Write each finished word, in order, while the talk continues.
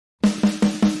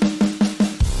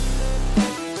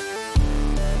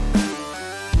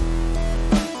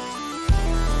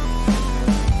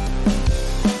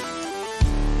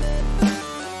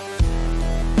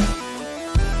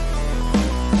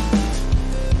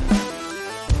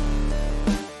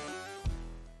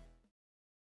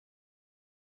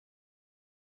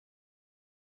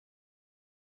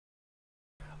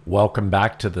Welcome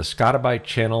back to the Scotti-BYTE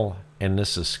channel, and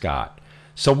this is Scott.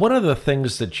 So one of the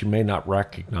things that you may not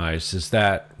recognize is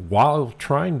that while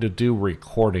trying to do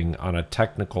recording on a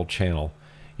technical channel,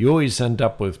 you always end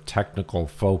up with technical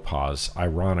faux pas,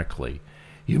 ironically.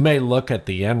 You may look at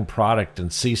the end product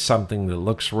and see something that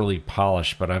looks really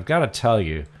polished, but I've got to tell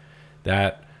you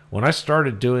that when I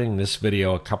started doing this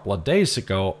video a couple of days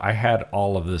ago, I had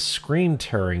all of this screen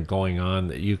tearing going on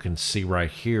that you can see right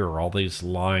here, all these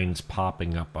lines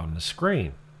popping up on the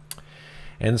screen.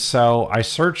 And so I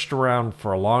searched around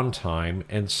for a long time,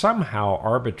 and somehow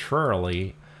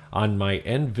arbitrarily on my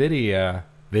NVIDIA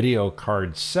video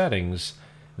card settings,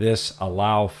 this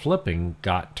allow flipping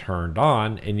got turned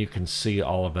on, and you can see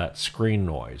all of that screen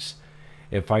noise.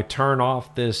 If I turn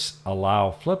off this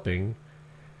allow flipping,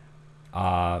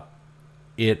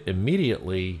 it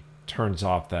immediately turns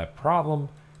off that problem,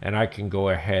 and I can go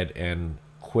ahead and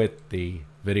quit the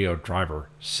video driver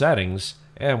settings,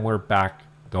 and we're back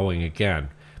going again.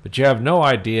 But you have no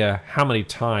idea how many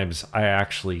times I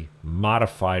actually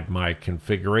modified my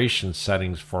configuration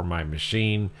settings for my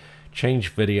machine,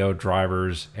 changed video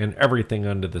drivers, and everything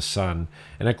under the sun.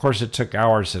 And of course, it took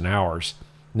hours and hours.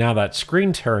 Now, that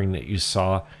screen tearing that you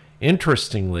saw,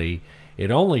 interestingly, it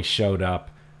only showed up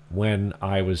when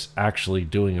I was actually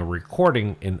doing a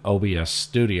recording in OBS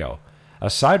Studio.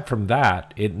 Aside from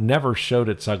that, it never showed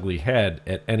its ugly head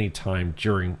at any time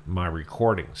during my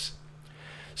recordings.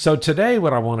 So today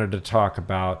what I wanted to talk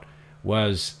about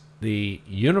was the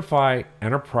Unifi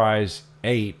Enterprise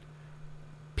 8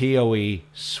 POE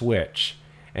switch,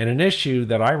 and an issue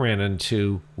that I ran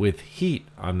into with heat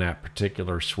on that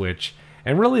particular switch.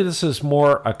 And really, this is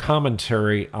more a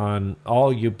commentary on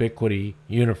all Ubiquiti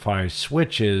Unifi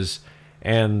switches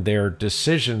and their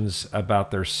decisions about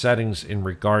their settings in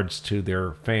regards to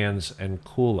their fans and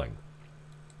cooling.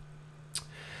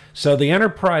 So the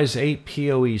Enterprise 8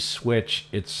 POE switch,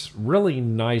 it's really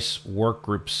nice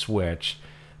workgroup switch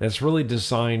that's really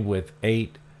designed with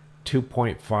 8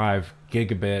 2.5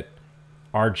 gigabit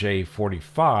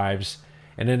RJ45s,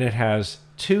 and then it has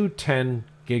two 10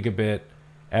 gigabit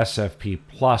SFP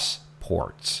plus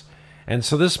ports. And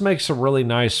so this makes a really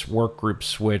nice workgroup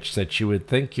switch that you would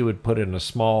think you would put in a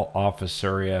small office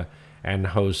area and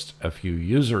host a few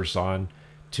users on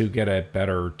to get a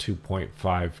better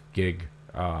 2.5 gig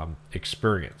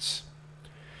experience.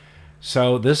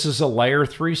 So this is a layer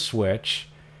 3 switch,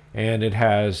 and it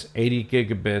has 80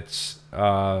 gigabits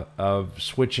of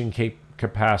switching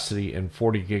capacity and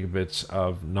 40 gigabits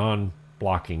of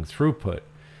non-blocking throughput,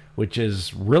 which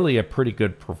is really a pretty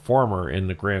good performer in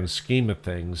the grand scheme of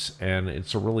things, and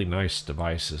it's a really nice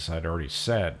device, as I'd already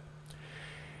said.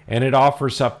 And it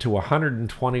offers up to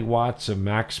 120 watts of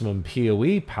maximum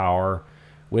PoE power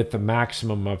with a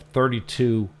maximum of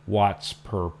 32 watts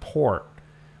per port.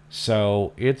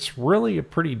 So it's really a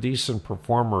pretty decent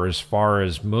performer as far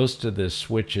as most of the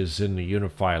switches in the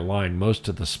Unifi line, most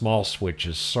of the small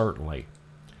switches certainly.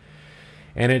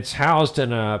 And it's housed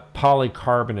in a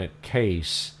polycarbonate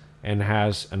case and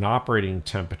has an operating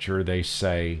temperature, they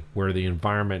say, where the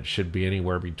environment should be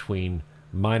anywhere between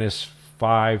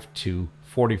 -5 to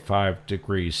 45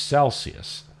 degrees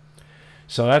Celsius.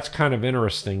 So that's kind of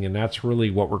interesting, and that's really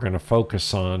what we're going to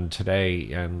focus on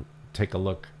today and take a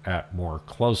look at more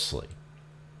closely.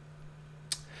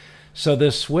 So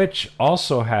this switch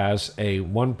also has a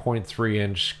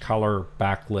 1.3-inch color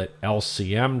backlit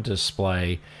LCM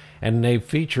display, and they've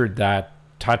featured that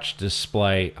touch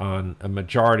display on a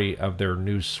majority of their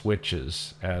new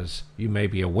switches, as you may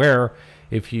be aware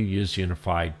if you use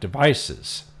Unifi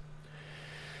devices.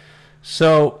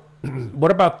 So what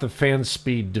about the fan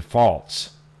speed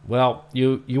defaults? Well,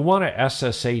 you want to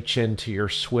SSH into your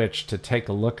switch to take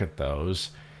a look at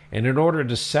those, and in order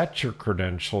to set your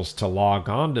credentials to log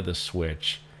on to the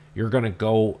switch, you're going to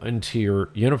go into your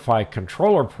Unifi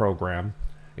controller program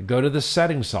and go to the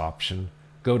settings option,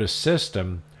 go to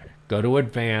system, go to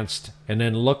advanced, and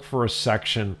then look for a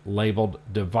section labeled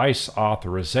device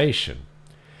authorization.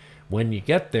 When you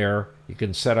get there, you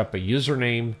can set up a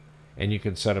username and you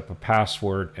can set up a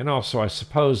password, and also I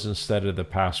suppose instead of the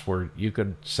password you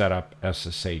could set up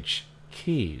SSH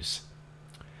keys.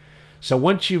 So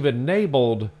once you've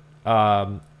enabled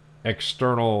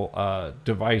external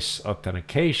device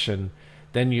authentication,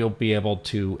 then you'll be able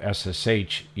to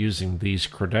SSH using these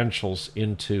credentials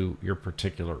into your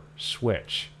particular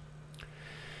switch.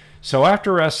 So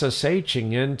after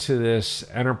SSHing into this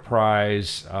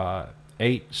Enterprise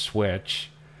 8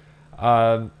 switch,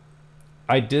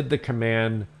 I did the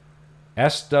command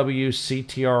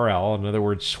swctrl, in other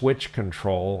words, switch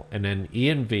control, and then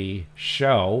env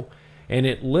show, and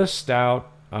it lists out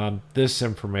this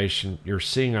information you're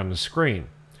seeing on the screen.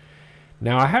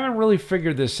 Now, I haven't really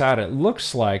figured this out. It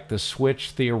looks like the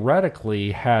switch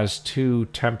theoretically has two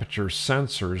temperature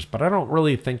sensors, but I don't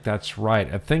really think that's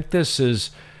right. I think this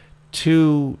is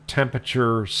two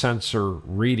temperature sensor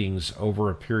readings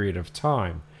over a period of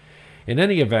time. In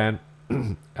any event,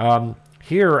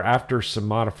 here, after some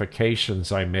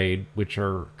modifications I made, which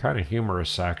are kind of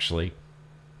humorous actually,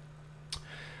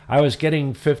 I was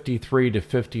getting 53 to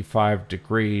 55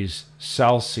 degrees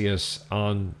Celsius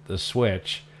on the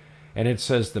switch, and it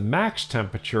says the max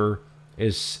temperature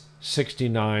is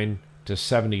 69 to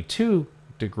 72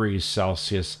 degrees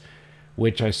Celsius,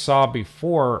 which I saw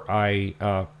before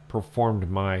I performed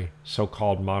my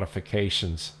so-called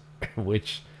modifications,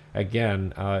 which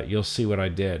again, you'll see what I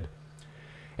did.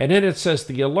 And then it says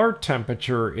the alert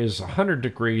temperature is 100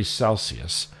 degrees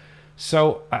Celsius.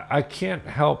 So I can't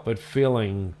help but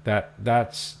feeling that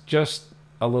that's just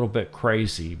a little bit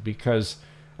crazy, because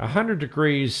 100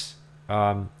 degrees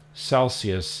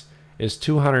Celsius is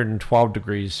 212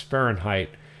 degrees Fahrenheit,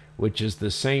 which is the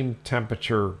same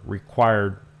temperature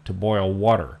required to boil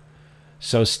water.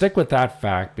 So stick with that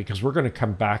fact, because we're going to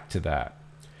come back to that.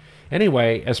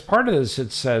 Anyway, as part of this,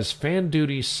 it says fan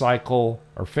duty cycle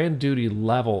or fan duty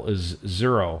level is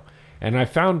 0. And I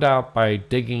found out by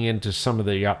digging into some of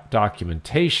the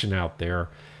documentation out there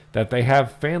that they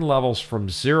have fan levels from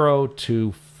 0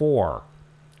 to 4.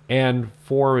 And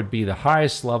 4 would be the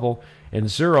highest level, and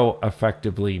 0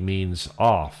 effectively means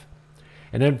off.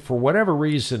 And then for whatever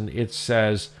reason, it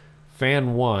says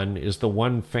fan 1 is the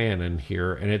one fan in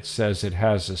here, and it says it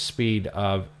has a speed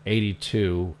of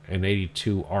 82 and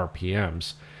 82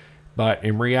 RPMs. But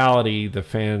in reality, the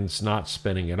fan's not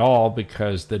spinning at all,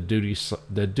 because the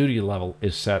duty level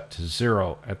is set to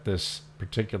 0 at this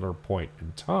particular point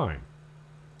in time.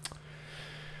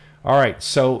 All right,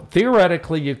 so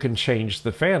theoretically, you can change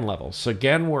the fan level. So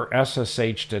again, we're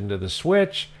SSH'd into the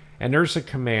switch, and there's a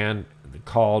command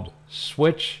called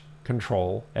switch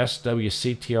control,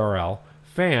 SWCTRL,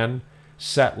 fan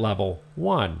set level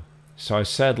 1. So I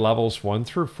said levels 1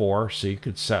 through 4, so you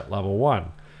could set level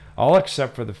 1. All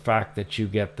except for the fact that you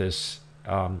get this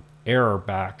error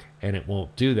back, and it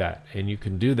won't do that. And you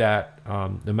can do that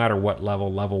no matter what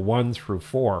level, level 1 through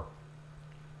 4.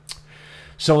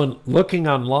 So in looking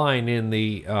online in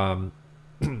the Ubiquiti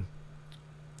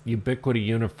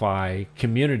Unifi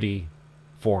community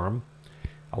forum,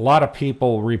 a lot of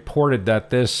people reported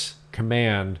that this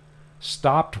command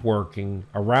stopped working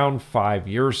around 5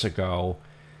 years ago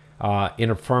in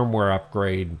a firmware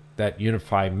upgrade that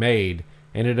Unifi made.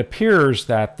 And it appears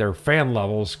that their fan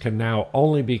levels can now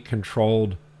only be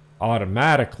controlled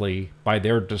automatically by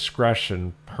their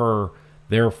discretion per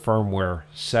their firmware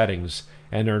settings,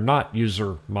 and they're not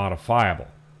user modifiable.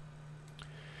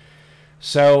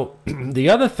 So the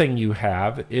other thing you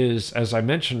have is, as I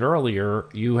mentioned earlier,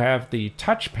 you have the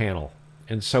touch panel.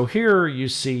 And so here you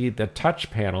see the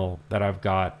touch panel that I've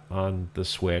got on the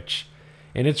switch.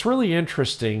 And it's really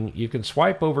interesting. You can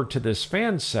swipe over to this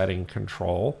fan setting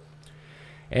control,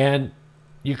 and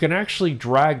you can actually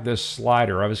drag this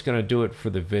slider. I was going to do it for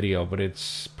the video, but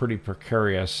it's pretty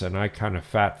precarious, and I kind of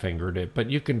fat-fingered it. But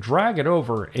you can drag it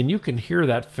over, and you can hear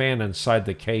that fan inside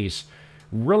the case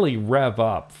really rev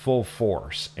up full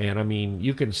force. And I mean,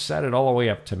 you can set it all the way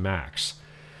up to max.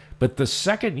 But the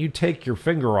second you take your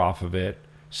finger off of it,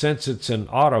 since it's in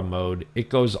auto mode, it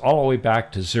goes all the way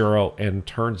back to 0 and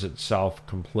turns itself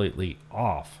completely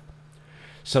off.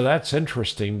 So that's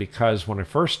interesting, because when I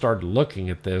first started looking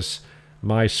at this,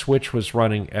 my switch was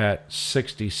running at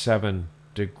 67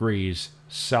 degrees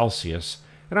Celsius,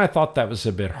 and I thought that was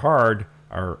a bit hard,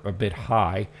 or a bit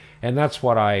high, and that's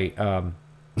what I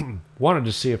wanted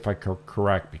to see if I could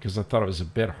correct, because I thought it was a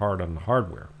bit hard on the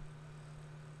hardware.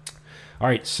 All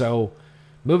right, so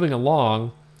moving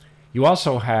along, you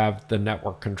also have the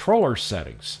network controller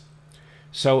settings.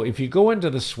 So if you go into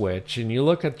the switch and you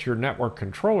look at your network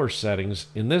controller settings,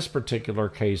 in this particular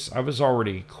case, I was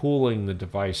already cooling the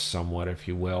device somewhat, if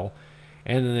you will.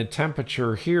 And then the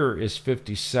temperature here is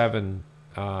 57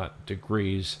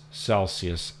 degrees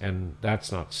Celsius, and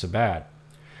that's not so bad.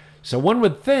 So one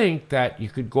would think that you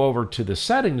could go over to the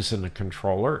settings in the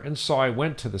controller, and so I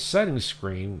went to the settings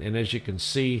screen, and as you can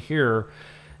see here,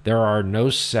 there are no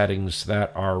settings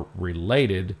that are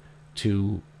related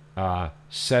to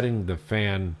setting the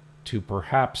fan to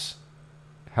perhaps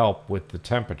help with the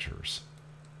temperatures.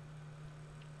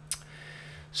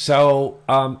 So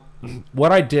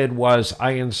what I did was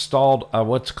I installed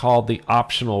what's called the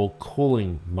optional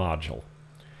cooling module.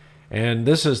 And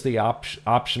this is the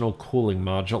optional cooling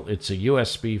module. It's a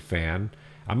USB fan.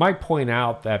 I might point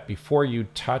out that before you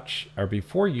touch, or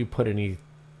before you put any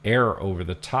air over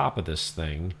the top of this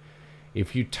thing,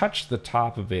 if you touch the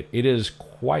top of it, it is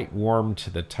quite warm to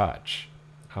the touch.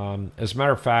 As a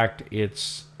matter of fact,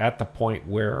 it's at the point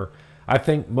where I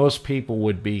think most people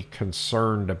would be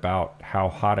concerned about how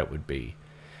hot it would be.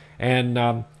 And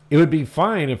it would be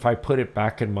fine if I put it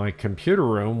back in my computer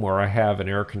room where I have an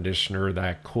air conditioner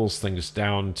that cools things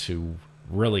down to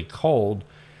really cold.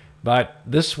 But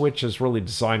this switch is really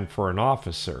designed for an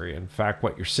office area. In fact,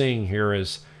 what you're seeing here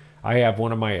is I have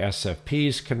one of my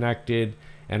SFPs connected,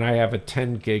 and I have a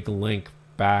 10 gig link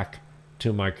back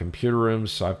to my computer room.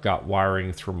 So I've got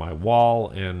wiring through my wall,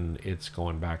 and it's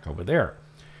going back over there.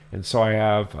 And so I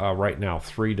have right now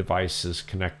 3 devices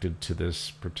connected to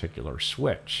this particular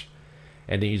switch.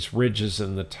 And these ridges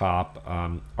in the top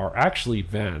are actually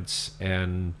vents.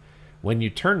 And when you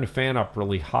turn the fan up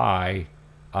really high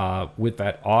with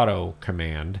that auto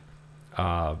command,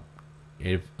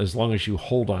 as long as you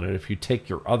hold on it, if you take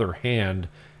your other hand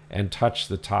and touch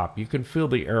the top, you can feel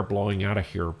the air blowing out of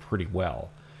here pretty well.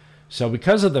 So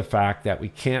because of the fact that we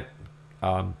can't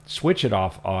switch it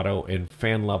off auto in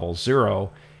fan level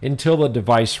 0 until the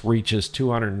device reaches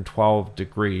 212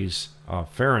 degrees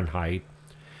Fahrenheit.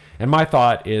 And my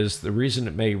thought is the reason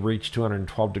it may reach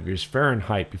 212 degrees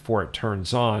Fahrenheit before it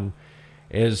turns on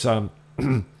is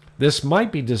this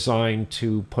might be designed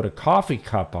to put a coffee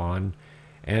cup on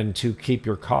and to keep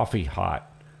your coffee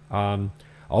hot.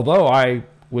 Although I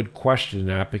would question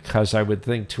that, because I would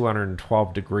think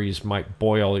 212 degrees might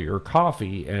boil your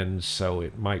coffee, and so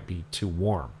it might be too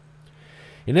warm.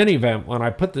 In any event, when I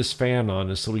put this fan on,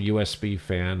 this little USB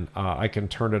fan, I can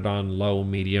turn it on low,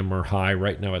 medium, or high.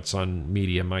 Right now it's on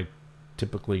medium. I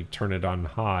typically turn it on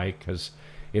high because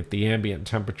if the ambient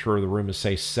temperature of the room is,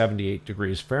 say, 78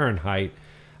 degrees Fahrenheit,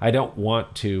 I don't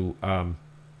want to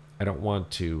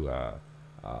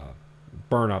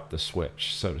burn up the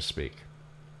switch, so to speak.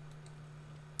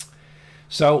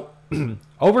 So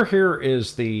over here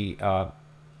is the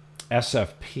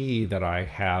SFP that I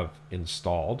have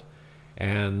installed.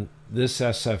 And this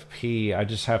SFP, I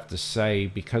just have to say,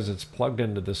 because it's plugged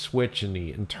into the switch and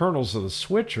the internals of the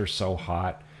switch are so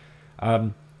hot,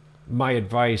 my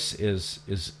advice is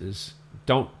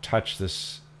don't touch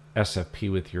this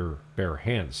SFP with your bare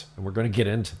hands. And we're going to get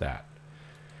into that.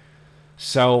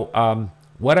 So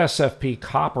what SFP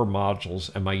copper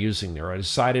modules am I using there? I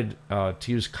decided to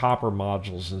use copper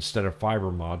modules instead of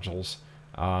fiber modules.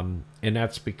 And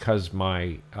that's because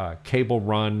my cable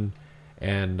run,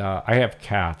 and I have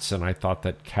cats, and I thought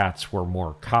that cats were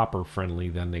more copper friendly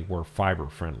than they were fiber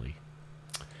friendly.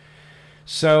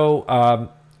 So I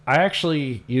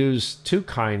actually use 2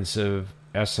 kinds of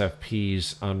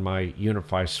SFPs on my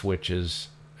Unifi switches,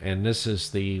 and this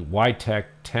is the YTech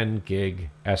 10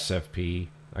 gig SFP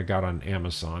I got on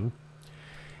Amazon.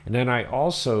 And then I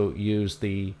also use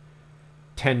the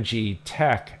 10G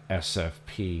Tech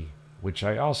SFP, which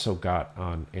I also got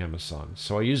on Amazon.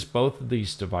 So I use both of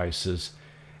these devices,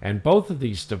 and both of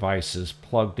these devices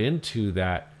plugged into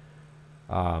that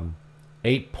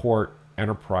 8-port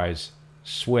enterprise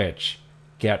switch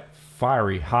get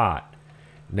fiery hot.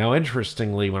 Now,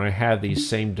 interestingly, when I have these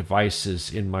same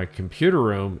devices in my computer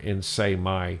room in, say,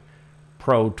 my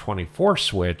Pro 24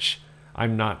 switch,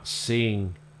 I'm not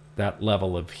seeing that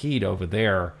level of heat over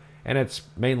there. And it's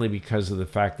mainly because of the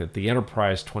fact that the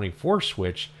Enterprise 24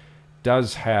 switch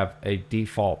does have a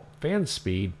default fan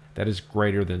speed that is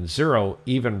greater than 0,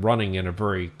 even running in a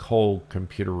very cold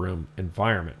computer room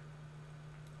environment.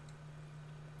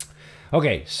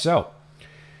 Okay, so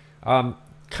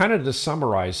kind of to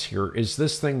summarize here, is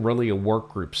this thing really a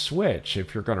workgroup switch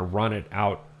if you're going to run it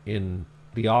out in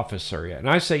the office area? And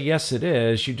I say yes, it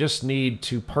is. You just need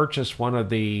to purchase one of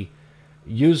the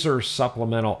user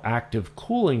supplemental active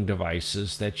cooling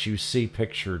devices that you see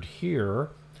pictured here.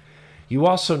 You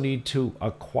also need to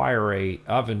acquire a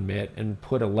oven mitt and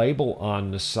put a label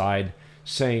on the side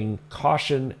saying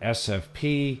caution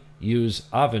SFP, use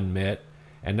oven mitt,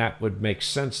 and that would make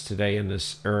sense today in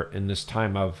this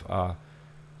time of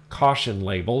caution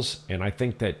labels. And I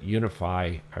think that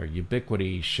Unifi or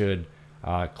Ubiquiti should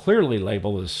clearly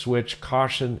label the switch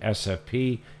caution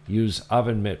SFP, use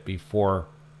oven mitt before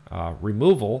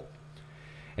removal.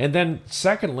 And then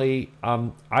secondly,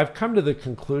 I've come to the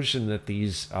conclusion that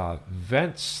these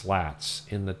vent slats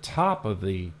in the top of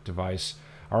the device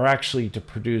are actually to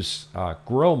produce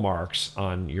grill marks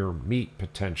on your meat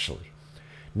potentially.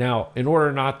 Now, in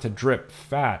order not to drip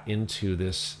fat into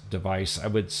this device, I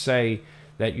would say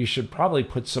that you should probably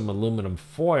put some aluminum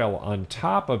foil on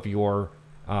top of your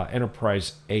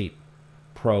Enterprise 8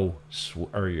 Pro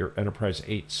or your Enterprise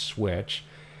 8 switch.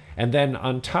 And then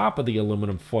on top of the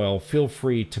aluminum foil, feel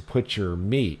free to put your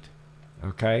meat,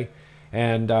 okay?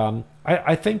 And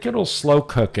I think it'll slow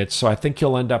cook it, so I think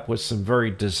you'll end up with some very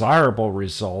desirable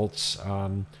results.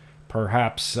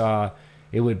 Perhaps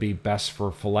it would be best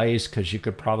for fillets, because you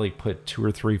could probably put 2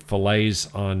 or 3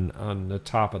 fillets on the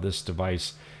top of this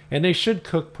device, and they should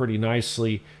cook pretty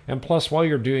nicely. And plus, while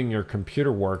you're doing your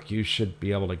computer work, you should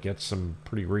be able to get some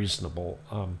pretty reasonable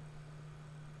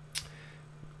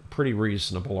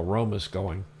aromas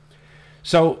going.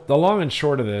 So the long and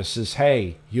short of this is,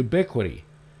 hey, Ubiquiti,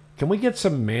 can we get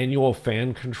some manual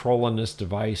fan control on this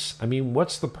device? I mean,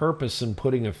 what's the purpose in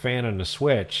putting a fan on a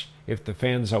switch if the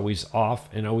fan's always off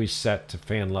and always set to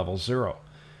fan level 0?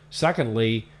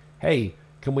 Secondly, hey,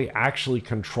 can we actually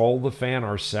control the fan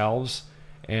ourselves?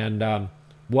 And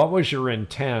what was your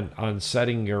intent on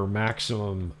setting your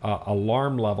maximum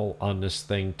alarm level on this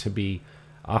thing to be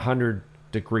 100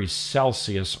 degrees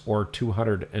Celsius or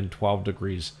 212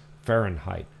 degrees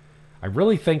Fahrenheit? I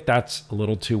really think that's a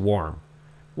little too warm.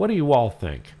 What do you all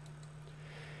think?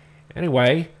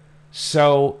 Anyway,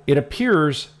 so it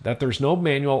appears that there's no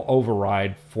manual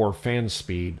override for fan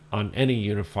speed on any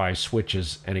Unifi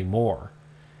switches anymore.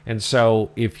 And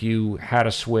so if you had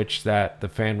a switch that the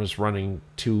fan was running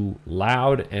too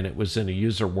loud and it was in a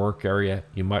user work area,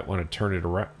 you might want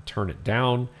to turn it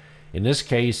down. In this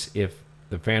case, if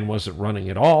the fan wasn't running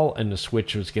at all and the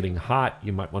switch was getting hot,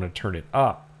 you might want to turn it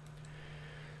up.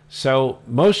 So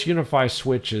most Unifi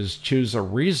switches choose a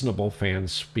reasonable fan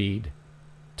speed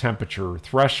temperature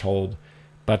threshold,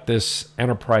 but this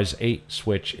Enterprise 8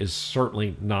 switch is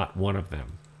certainly not one of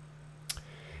them.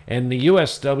 And the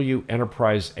USW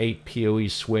Enterprise 8 POE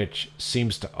switch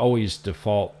seems to always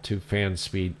default to fan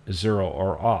speed 0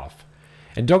 or off.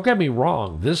 And don't get me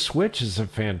wrong, this switch is a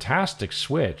fantastic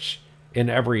switch in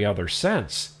every other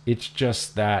sense. It's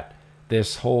just that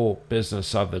this whole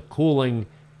business of the cooling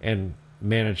and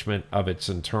management of its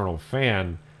internal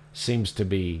fan seems to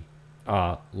be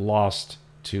lost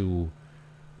to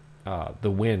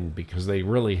the wind, because they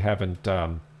really haven't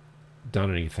done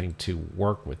anything to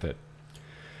work with it.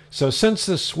 So since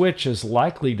the switch is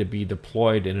likely to be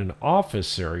deployed in an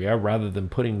office area rather than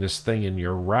putting this thing in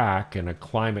your rack in a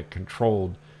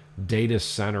climate-controlled data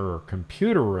center or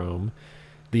computer room,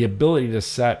 the ability to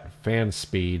set fan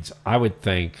speeds, I would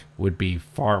think, would be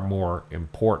far more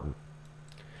important.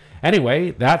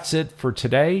 Anyway, that's it for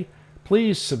today.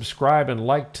 Please subscribe and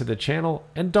like to the channel,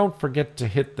 and don't forget to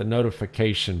hit the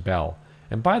notification bell.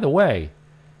 And by the way,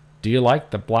 do you like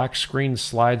the black screen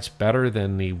slides better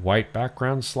than the white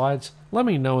background slides? Let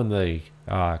me know in the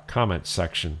comment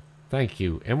section. Thank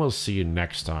you, and we'll see you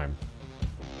next time.